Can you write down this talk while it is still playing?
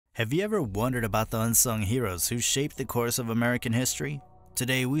Have you ever wondered about the unsung heroes who shaped the course of American history?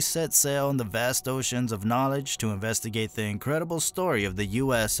 Today we set sail on the vast oceans of knowledge to investigate the incredible story of the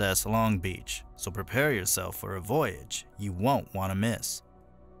USS Long Beach, so prepare yourself for a voyage you won't want to miss.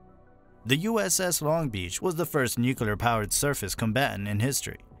 The USS Long Beach was the first nuclear-powered surface combatant in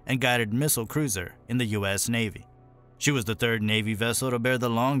history and guided missile cruiser in the U.S. Navy. She was the third Navy vessel to bear the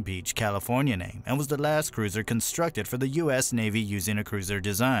Long Beach, California name and was the last cruiser constructed for the U.S. Navy using a cruiser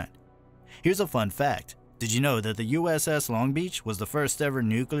design. Here's a fun fact. Did you know that the USS Long Beach was the first ever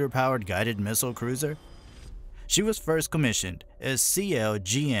nuclear-powered guided missile cruiser? She was first commissioned as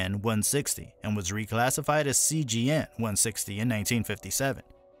CLGN-160 and was reclassified as CGN-160 in 1957.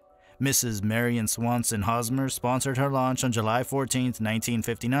 Mrs. Marion Swanson Hosmer sponsored her launch on July 14,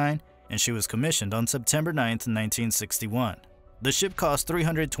 1959, and she was commissioned on September 9, 1961. The ship cost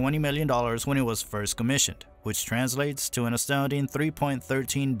 $320 million when it was first commissioned, which translates to an astounding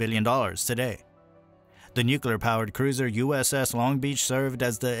 $3.13 billion today. The nuclear-powered cruiser USS Long Beach served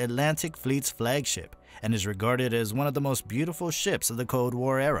as the Atlantic Fleet's flagship and is regarded as one of the most beautiful ships of the Cold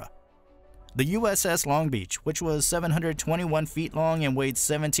War era. The USS Long Beach, which was 721 feet long and weighed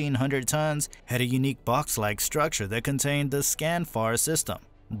 1,700 tons, had a unique box-like structure that contained the ScanFAR system.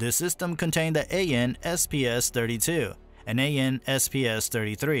 This system contained the AN-SPS-32 and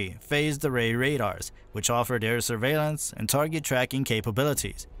AN-SPS-33 phased array radars, which offered air surveillance and target tracking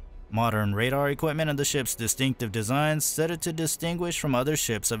capabilities. Modern radar equipment and the ship's distinctive designs set it to distinguish from other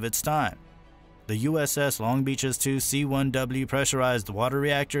ships of its time. The USS Long Beach's two C-1W pressurized water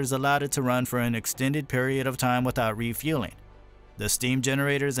reactors allowed it to run for an extended period of time without refueling. The steam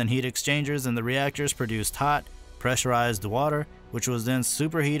generators and heat exchangers in the reactors produced hot, pressurized water, which was then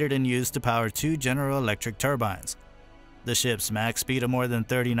superheated and used to power two General Electric turbines. The ship's max speed of more than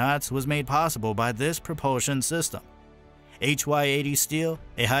 30 knots was made possible by this propulsion system. HY-80 steel,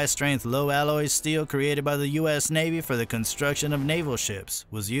 a high-strength, low-alloy steel created by the U.S. Navy for the construction of naval ships,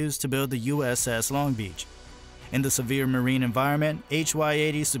 was used to build the USS Long Beach. In the severe marine environment,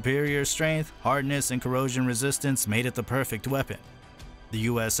 HY-80's superior strength, hardness, and corrosion resistance made it the perfect weapon. The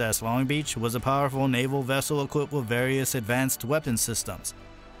USS Long Beach was a powerful naval vessel equipped with various advanced weapon systems.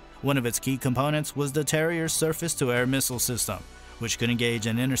 One of its key components was the Terrier surface-to-air missile system, which could engage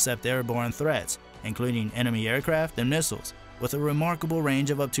and intercept airborne threats, including enemy aircraft and missiles, with a remarkable range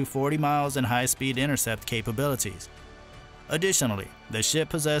of up to 40 miles and high-speed intercept capabilities. Additionally, the ship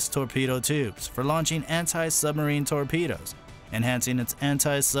possessed torpedo tubes for launching anti-submarine torpedoes, enhancing its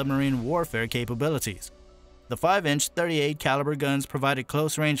anti-submarine warfare capabilities. The 5-inch 38 caliber guns provided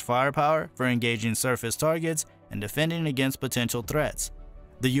close-range firepower for engaging surface targets and defending against potential threats.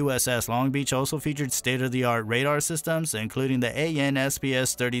 The USS Long Beach also featured state-of-the-art radar systems, including the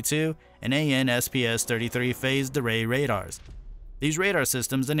AN-SPS-32 and AN-SPS-33 phased array radars. These radar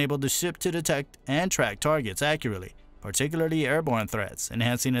systems enabled the ship to detect and track targets accurately, particularly airborne threats,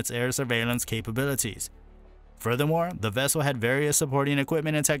 enhancing its air surveillance capabilities. Furthermore, the vessel had various supporting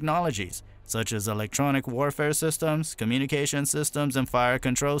equipment and technologies, such as electronic warfare systems, communication systems, and fire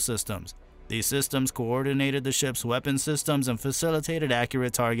control systems. These systems coordinated the ship's weapon systems and facilitated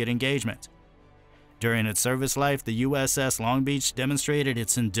accurate target engagement. During its service life, the USS Long Beach demonstrated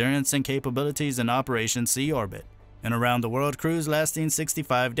its endurance and capabilities in Operation Sea Orbit, an around-the-world cruise lasting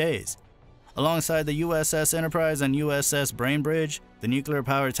 65 days. Alongside the USS Enterprise and USS Brainbridge, the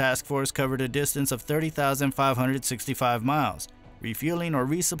nuclear-powered task force covered a distance of 30,565 miles, refueling or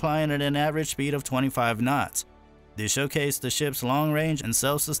resupplying at an average speed of 25 knots. This showcased the ship's long-range and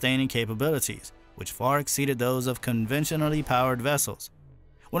self-sustaining capabilities, which far exceeded those of conventionally powered vessels.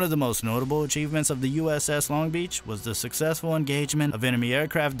 One of the most notable achievements of the USS Long Beach was the successful engagement of enemy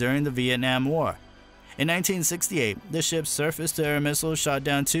aircraft during the Vietnam War. In 1968, the ship's surface-to-air missiles shot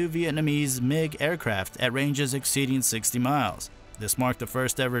down two Vietnamese MiG aircraft at ranges exceeding 60 miles. This marked the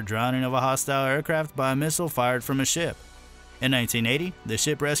first ever drowning of a hostile aircraft by a missile fired from a ship. In 1980, the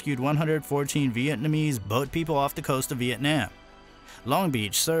ship rescued 114 Vietnamese boat people off the coast of Vietnam. Long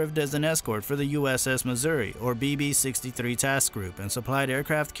Beach served as an escort for the USS Missouri, or BB-63 task group, and supplied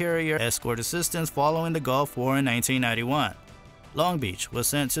aircraft carrier escort assistance following the Gulf War in 1991. Long Beach was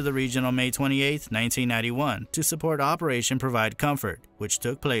sent to the region on May 28, 1991, to support Operation Provide Comfort, which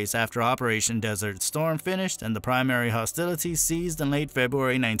took place after Operation Desert Storm finished and the primary hostilities ceased in late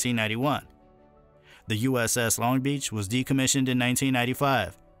February 1991. The USS Long Beach was decommissioned in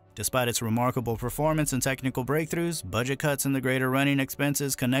 1995. Despite its remarkable performance and technical breakthroughs, budget cuts and the greater running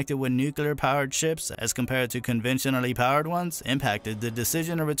expenses connected with nuclear-powered ships as compared to conventionally powered ones impacted the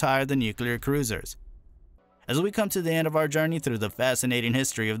decision to retire the nuclear cruisers. As we come to the end of our journey through the fascinating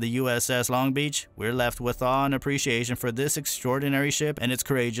history of the USS Long Beach, we're left with awe and appreciation for this extraordinary ship and its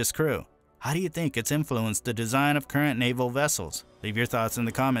courageous crew. How do you think it's influenced the design of current naval vessels? Leave your thoughts in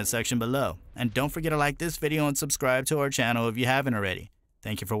the comment section below. And don't forget to like this video and subscribe to our channel if you haven't already.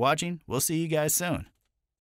 Thank you for watching. We'll see you guys soon.